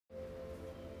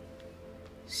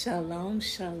Shalom,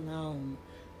 shalom.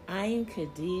 I am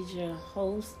Khadija,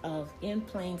 host of In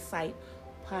Plain Sight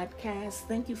podcast.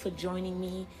 Thank you for joining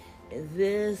me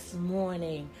this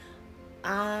morning.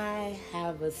 I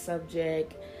have a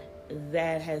subject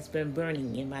that has been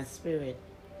burning in my spirit.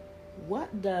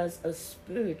 What does a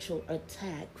spiritual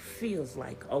attack feels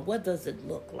like, or what does it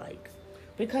look like?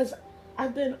 Because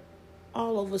I've been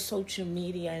all over social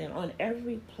media and on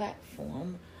every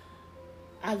platform.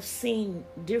 I've seen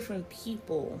different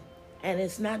people, and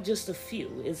it's not just a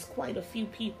few, it's quite a few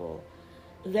people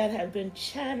that have been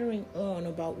chattering on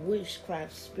about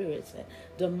witchcraft spirits and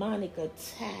demonic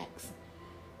attacks.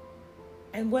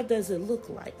 And what does it look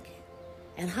like?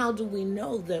 And how do we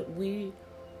know that we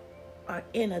are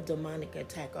in a demonic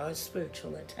attack or a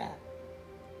spiritual attack?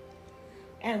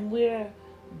 And we're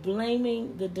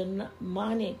blaming the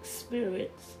demonic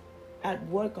spirits at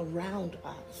work around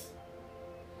us.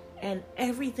 And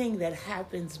everything that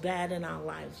happens bad in our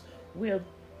lives, we're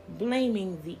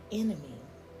blaming the enemy.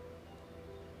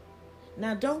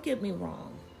 Now, don't get me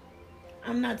wrong.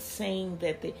 I'm not saying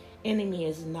that the enemy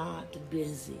is not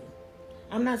busy.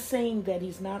 I'm not saying that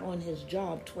he's not on his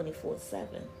job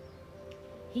 24/7.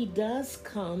 He does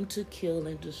come to kill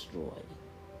and destroy.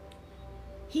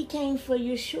 He came for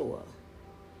Yeshua.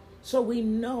 So we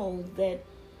know that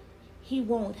he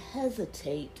won't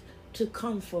hesitate to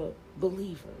come for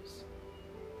believers,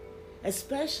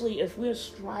 especially if we're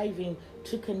striving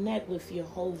to connect with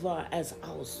Jehovah as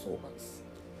our source.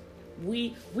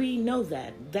 We know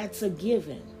that's a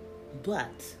given,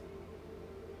 but,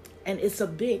 and it's a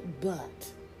big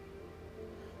but,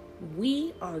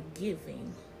 we are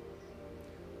giving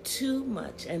too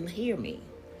much, and hear me,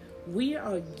 we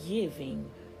are giving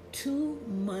too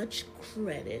much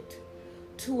credit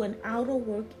to an outer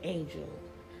work angel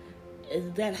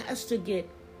that has to get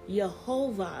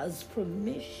Jehovah's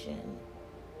permission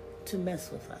to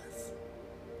mess with us.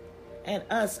 And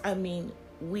us, I mean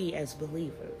we as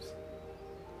believers.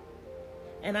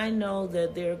 And I know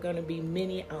that there are going to be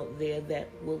many out there that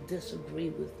will disagree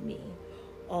with me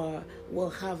or will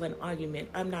have an argument.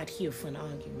 I'm not here for an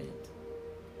argument.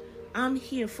 I'm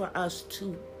here for us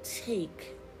to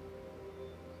take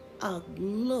a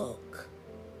look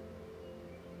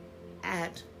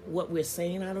at what we're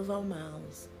saying out of our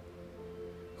mouths,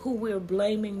 who we're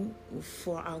blaming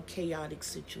for our chaotic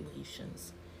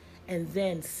situations, and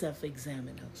then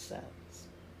self-examine ourselves.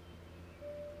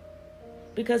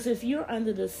 Because if you're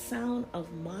under the sound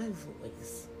of my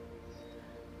voice,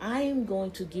 I am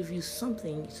going to give you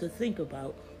something to think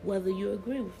about, whether you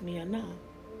agree with me or not.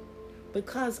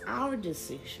 Because our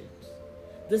decisions,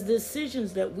 the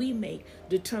decisions that we make,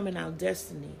 determine our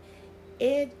destiny.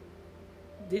 It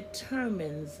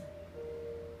determines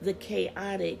the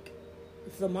chaotic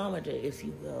thermometer, if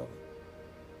you will,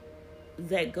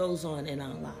 that goes on in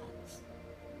our lives.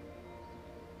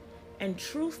 And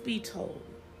truth be told,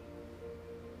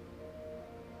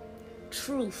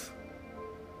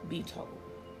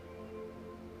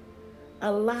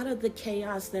 a lot of the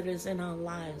chaos that is in our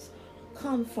lives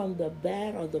come from the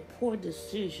bad or the poor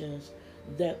decisions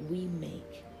that we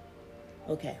make.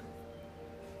 Okay,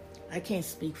 I can't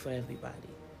speak for everybody.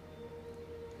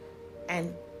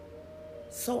 And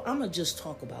so I'm going to just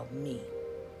talk about me.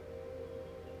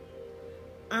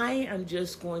 I am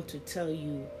just going to tell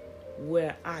you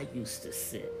where I used to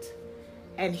sit.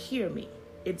 And hear me,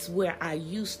 it's where I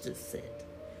used to sit.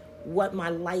 What my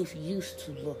life used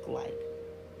to look like.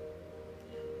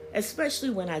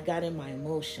 Especially when I got in my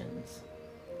emotions.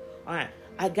 All right,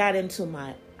 I got into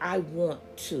my I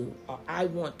want to, or I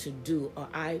want to do, or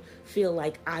I feel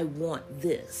like I want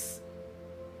this.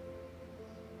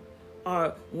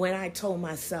 Or when I told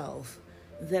myself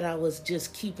that I was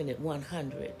just keeping it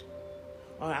 100,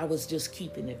 or I was just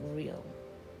keeping it real.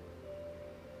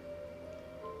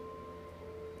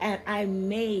 And I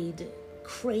made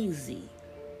crazy,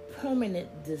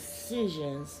 permanent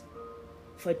decisions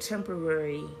for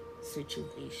temporary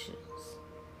situations.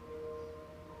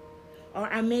 Or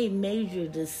I made major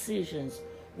decisions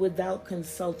without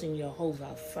consulting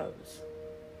Jehovah first.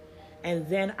 And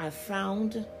then I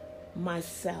found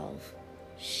myself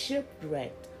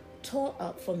shipwrecked, tore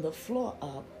up from the floor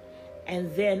up,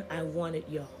 and then I wanted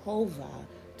Jehovah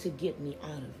to get me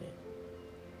out of it.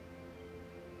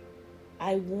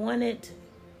 I wanted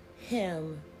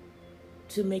him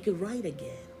to make it right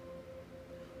again.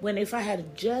 When if I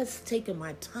had just taken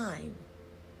my time,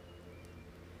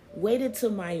 waited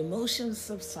till my emotions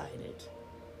subsided,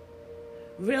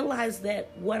 realized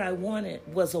that what I wanted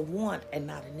was a want and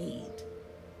not a need.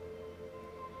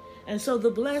 And so the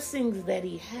blessings that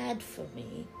he had for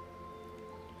me,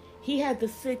 he had to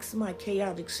fix my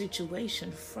chaotic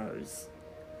situation first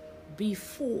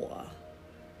before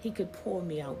he could pour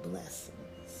me out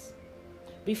blessings,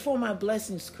 before my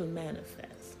blessings could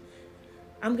manifest.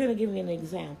 I'm going to give you an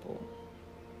example.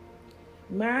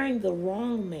 Marrying the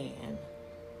wrong man,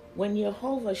 when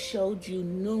Jehovah showed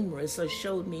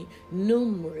me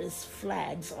numerous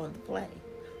flags on the play,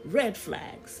 red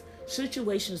flags,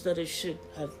 situations that it should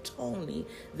have told me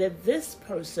that this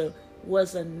person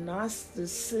was a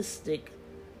narcissistic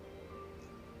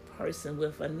person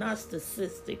with a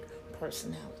narcissistic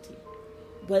personality.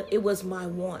 But it was my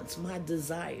wants, my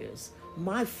desires,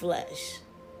 my flesh,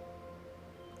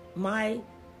 my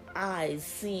eyes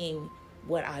seeing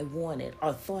what I wanted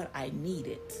or thought I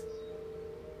needed.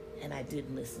 And I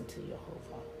didn't listen to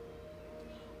Jehovah.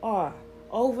 Or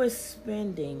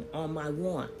overspending on my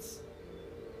wants.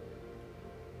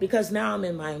 Because now I'm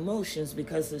in my emotions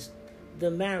because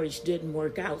the marriage didn't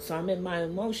work out. So I'm in my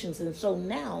emotions. And so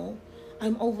now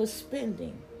I'm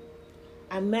overspending.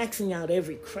 I'm maxing out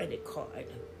every credit card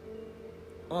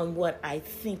on what I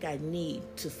think I need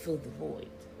to fill the void.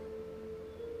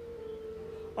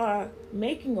 Or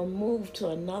making a move to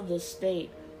another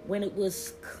state when it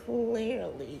was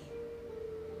clearly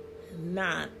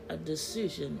not a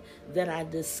decision that I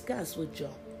discussed with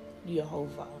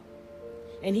Jehovah.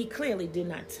 And he clearly did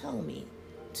not tell me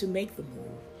to make the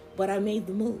move, but I made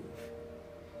the move.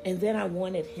 And then I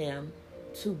wanted him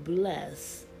to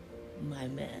bless my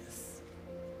mess.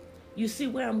 You see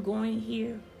where I'm going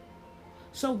here?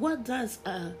 So what does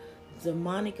a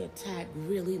demonic attack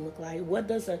really look like? What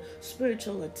does a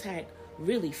spiritual attack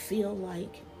really feel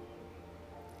like?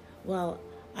 Well,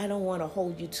 I don't want to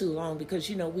hold you too long because,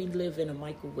 we live in a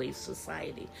microwave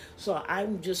society. So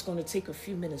I'm just going to take a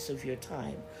few minutes of your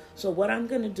time. So what I'm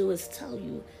going to do is tell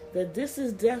you that this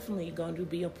is definitely going to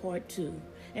be a part 2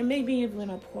 and maybe even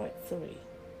a part 3.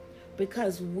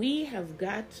 Because we have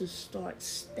got to start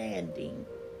standing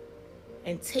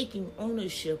and taking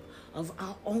ownership of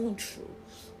our own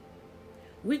truths.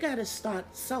 We got to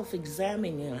start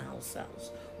self-examining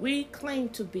ourselves. We claim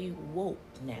to be woke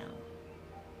now.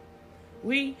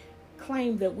 We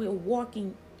claim that we're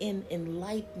walking in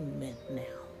enlightenment now.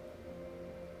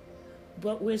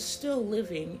 But we're still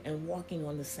living and walking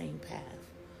on the same path.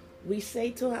 We say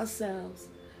to ourselves,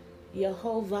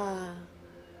 Jehovah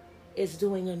is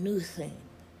doing a new thing.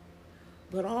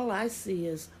 But all I see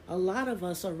is a lot of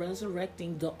us are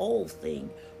resurrecting the old thing,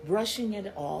 brushing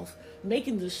it off,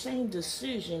 making the same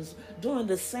decisions, doing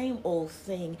the same old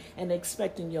thing, and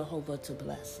expecting Jehovah to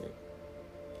bless it.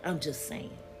 I'm just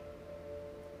saying.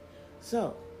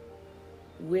 So,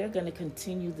 we're going to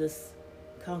continue this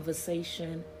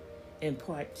conversation in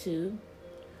part 2.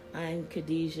 I'm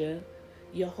Khadijah,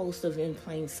 your host of In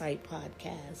Plain Sight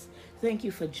podcast. Thank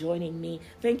you for joining me.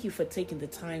 Thank you for taking the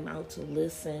time out to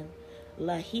listen.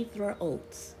 Lahithra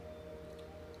Oates.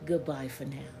 Goodbye for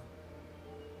now.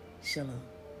 Shalom.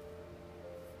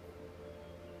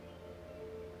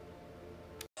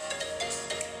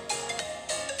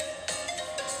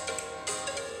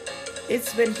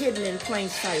 It's been hidden in plain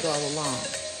sight all along.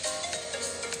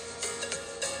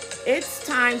 It's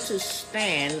time to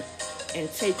stand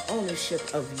and take ownership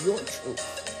of your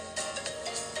truth.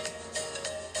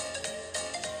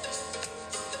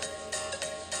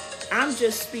 I'm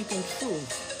just speaking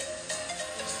truth.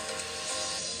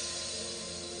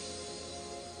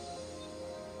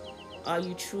 Are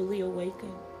you truly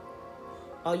awakened?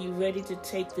 Are you ready to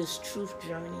take this truth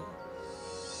journey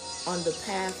on the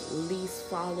path least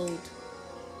followed?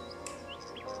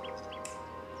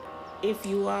 If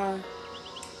you are,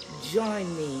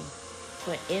 join me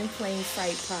for In Plain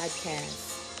Sight podcast.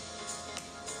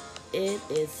 It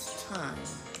is time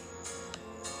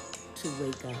to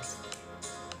wake up.